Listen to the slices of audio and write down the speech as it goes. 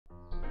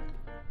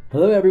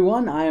Hello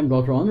everyone, I am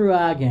Dr.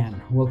 Anurag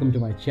and welcome to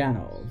my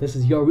channel. This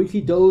is your weekly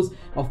dose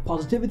of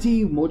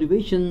positivity,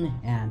 motivation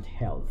and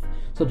health.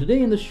 So today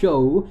in the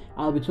show,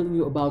 I'll be telling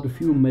you about a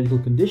few medical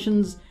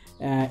conditions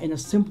in a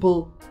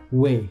simple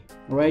way.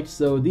 Alright,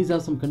 so these are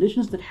some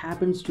conditions that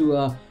happens to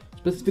a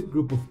specific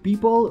group of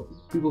people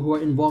who are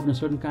involved in a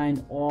certain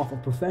kind of a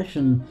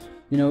profession.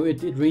 You know,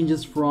 it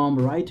ranges from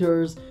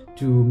writers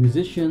to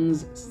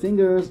musicians,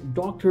 singers,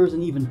 doctors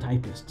and even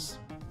typists.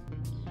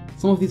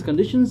 Some of these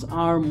conditions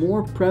are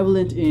more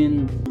prevalent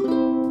in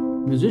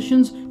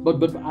musicians,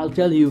 but I'll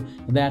tell you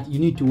that you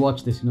need to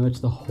watch this. You know, it's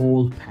the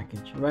whole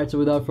package. All right, so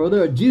without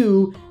further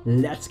ado,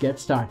 let's get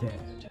started.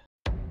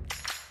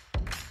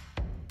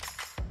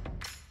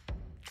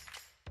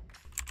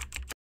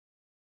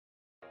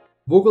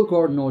 Vocal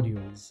cord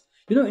nodules.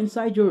 You know,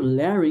 inside your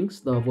larynx,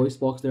 the voice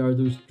box, there are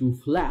those two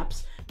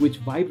flaps which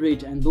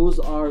vibrate, and those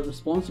are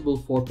responsible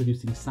for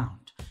producing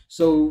sound.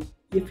 So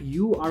if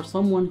you are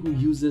someone who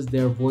uses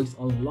their voice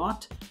a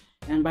lot,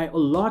 and by a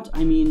lot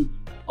I mean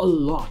a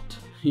lot,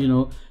 you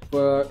know,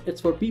 it's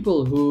for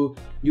people who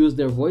use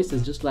their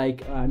voices, just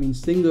like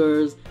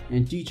singers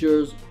and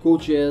teachers,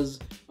 coaches,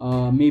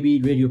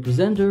 maybe radio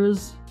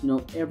presenters. You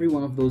know, every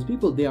one of those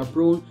people, they are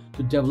prone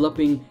to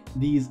developing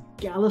these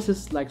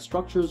calluses like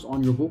structures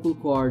on your vocal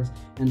cords,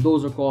 and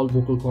those are called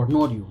vocal cord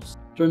nodules.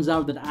 Turns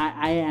out that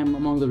I am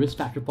among the risk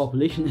factor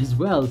population as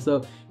well.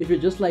 So if you're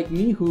just like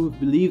me, who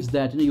believes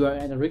that you are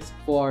at a risk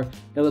for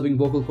developing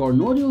vocal cord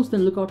nodules,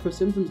 then look out for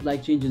symptoms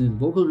like changes in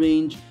vocal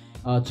range,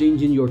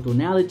 change in your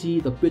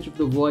tonality, the pitch of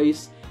the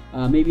voice,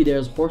 maybe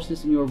there's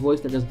hoarseness in your voice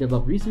that has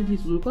developed recently.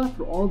 So look out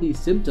for all these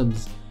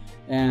symptoms,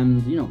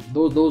 and you know,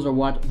 those are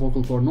what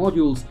vocal cord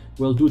nodules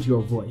will do to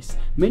your voice.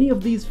 Many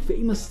of these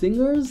famous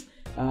singers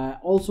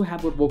also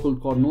have vocal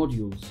cord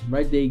nodules,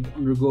 right? They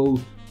undergo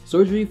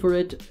surgery for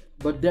it.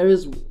 But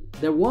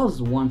there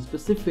was one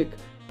specific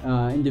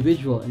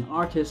individual, an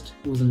artist,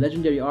 who was a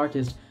legendary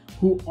artist,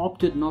 who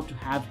opted not to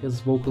have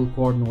his vocal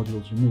cord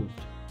nodules removed.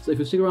 So if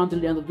you stick around till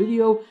the end of the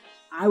video,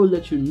 I will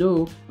let you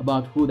know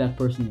about who that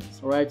person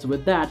is. Alright, so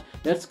with that,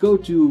 let's go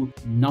to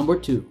number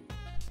 2.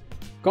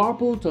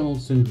 Carpal tunnel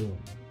syndrome.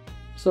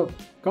 So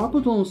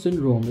carpal tunnel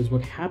syndrome is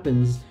what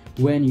happens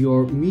when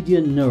your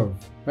median nerve,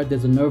 right?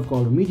 There's a nerve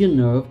called a median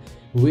nerve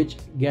which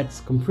gets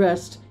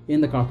compressed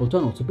in the carpal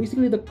tunnel. So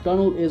basically the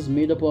tunnel is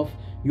made up of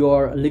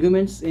your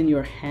ligaments in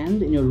your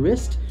hand, in your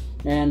wrist,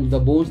 and the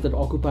bones that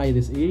occupy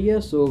this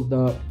area. So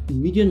the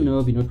median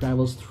nerve, you know,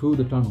 travels through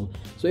the tunnel.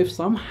 So if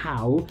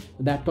somehow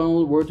that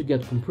tunnel were to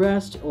get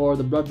compressed, or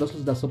the blood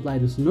vessels that supply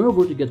this nerve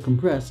were to get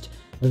compressed,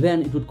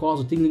 then it would cause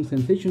a tingling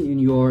sensation in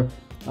your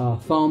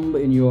thumb,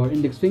 in your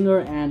index finger,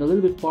 and a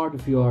little bit part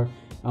of your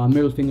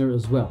middle finger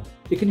as well.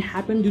 It can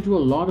happen due to a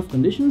lot of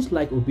conditions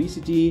like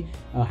obesity,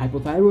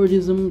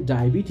 hypothyroidism,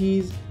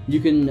 diabetes. You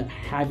can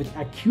have it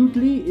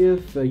acutely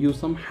if you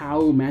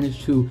somehow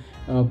manage to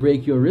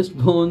break your wrist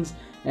bones,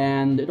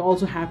 and it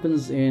also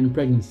happens in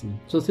pregnancy.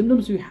 So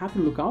symptoms you have to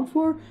look out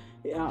for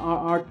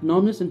are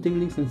numbness and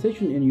tingling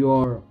sensation in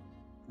your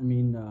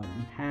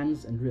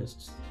hands and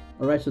wrists.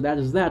 Alright, so that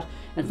is that.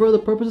 And for the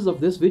purposes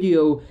of this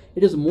video,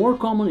 it is more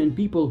common in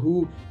people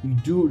who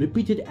do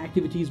repeated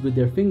activities with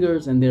their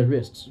fingers and their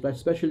wrists, right?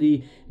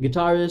 Especially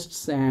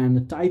guitarists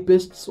and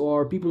typists,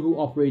 or people who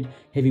operate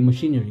heavy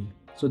machinery.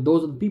 So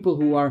those are the people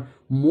who are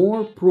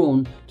more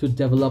prone to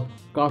develop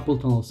carpal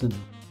tunnel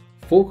syndrome.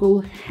 Focal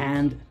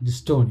hand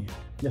dystonia.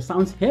 That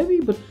sounds heavy,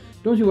 but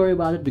don't you worry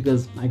about it,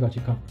 because I got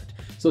you covered.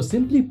 So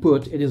simply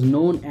put, it is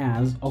known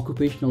as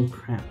occupational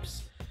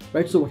cramps.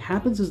 Right, so what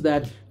happens is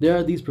that there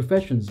are these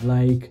professions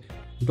like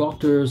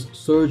doctors,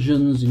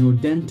 surgeons, you know,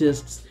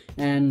 dentists,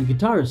 and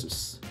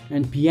guitarists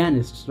and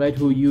pianists, right,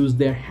 who use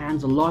their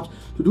hands a lot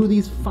to do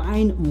these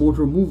fine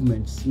motor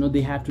movements. You know,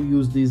 they have to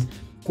use these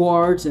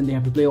chords and they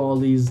have to play all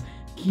these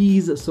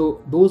keys.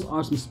 So those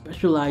are some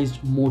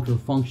specialized motor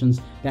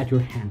functions that your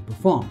hand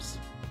performs.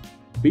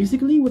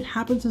 Basically, what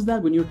happens is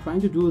that when you're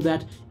trying to do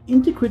that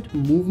intricate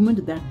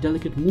movement, that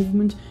delicate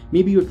movement,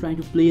 maybe you're trying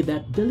to play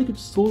that delicate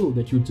solo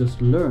that you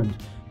just learned.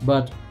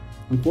 But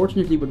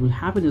unfortunately, what will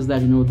happen is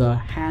that, you know,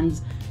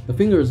 the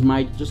fingers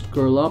might just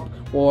curl up,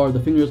 or the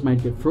fingers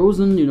might get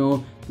frozen. You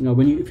know,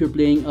 if you're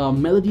playing a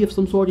melody of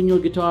some sort in your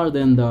guitar,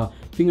 then the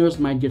fingers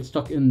might get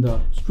stuck in the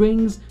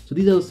strings. So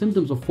these are the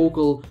symptoms of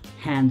focal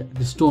hand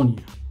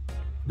dystonia.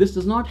 This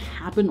does not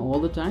happen all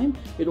the time.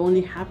 It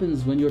only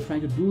happens when you're trying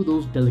to do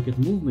those delicate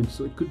movements.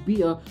 So it could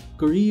be a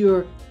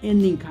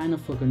career-ending kind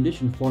of a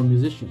condition for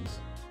musicians.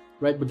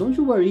 Right, but don't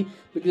you worry,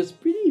 because it's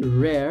pretty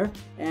rare,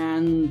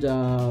 and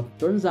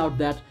turns out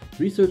that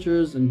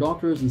researchers and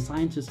doctors and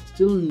scientists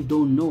still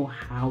don't know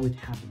how it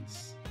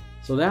happens.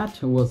 So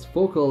that was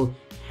focal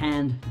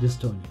hand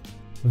dystonia.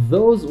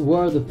 Those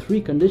were the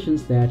 3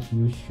 conditions that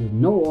you should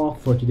know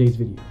of for today's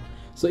video.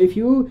 So if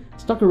you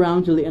stuck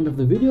around till the end of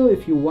the video,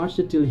 if you watched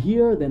it till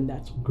here, then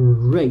that's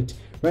great.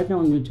 Right now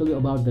I'm going to tell you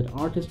about that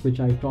artist which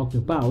I talked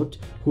about,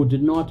 who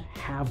did not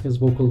have his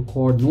vocal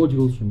cord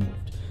nodules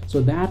removed. So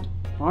that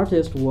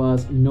artist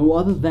was no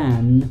other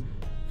than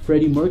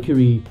Freddie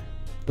Mercury,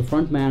 the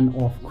frontman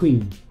of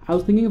Queen. I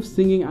was thinking of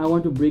singing I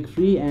Want to Break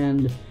Free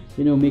and,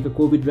 you know, make a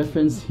COVID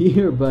reference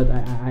here, but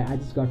I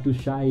just got too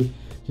shy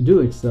to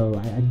do it, so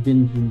I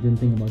didn't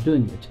think about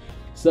doing it.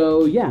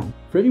 So yeah,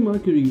 Freddie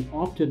Mercury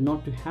opted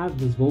not to have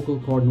his vocal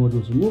cord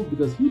nodules removed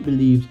because he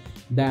believed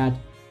that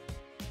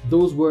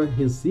those were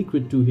his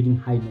secret to hitting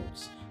high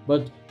notes.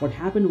 But what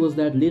happened was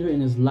that later in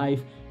his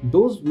life,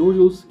 those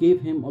nodules gave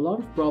him a lot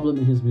of problem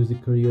in his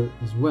music career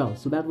as well.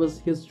 So that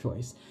was his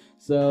choice.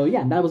 So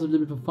yeah, that was a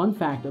little bit of a fun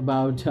fact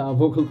about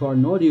vocal cord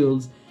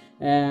nodules.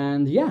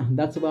 And yeah,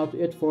 that's about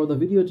it for the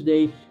video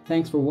today.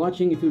 Thanks for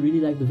watching. If you really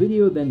like the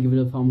video, then give it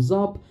a thumbs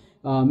up.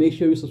 Make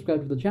sure you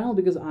subscribe to the channel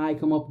because I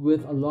come up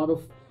with a lot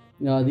of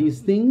these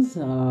things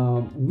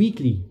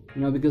weekly,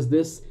 you know, because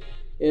this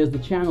is the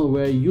channel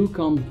where you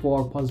come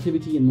for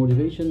positivity and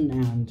motivation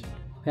and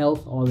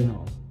health all in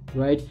all,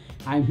 right?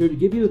 I'm here to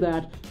give you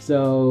that.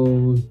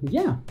 So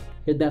yeah,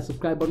 hit that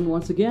subscribe button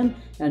once again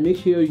and make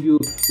sure you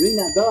ring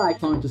that bell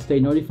icon to stay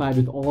notified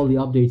with all the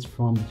updates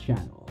from the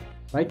channel.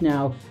 Right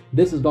now,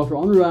 this is Dr.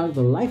 Anurag,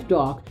 the Life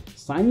Doc,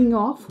 signing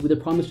off with a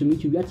promise to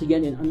meet you yet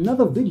again in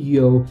another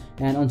video.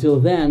 And until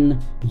then,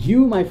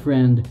 you, my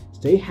friend,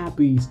 stay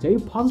happy, stay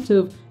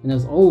positive, and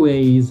as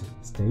always,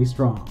 stay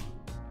strong.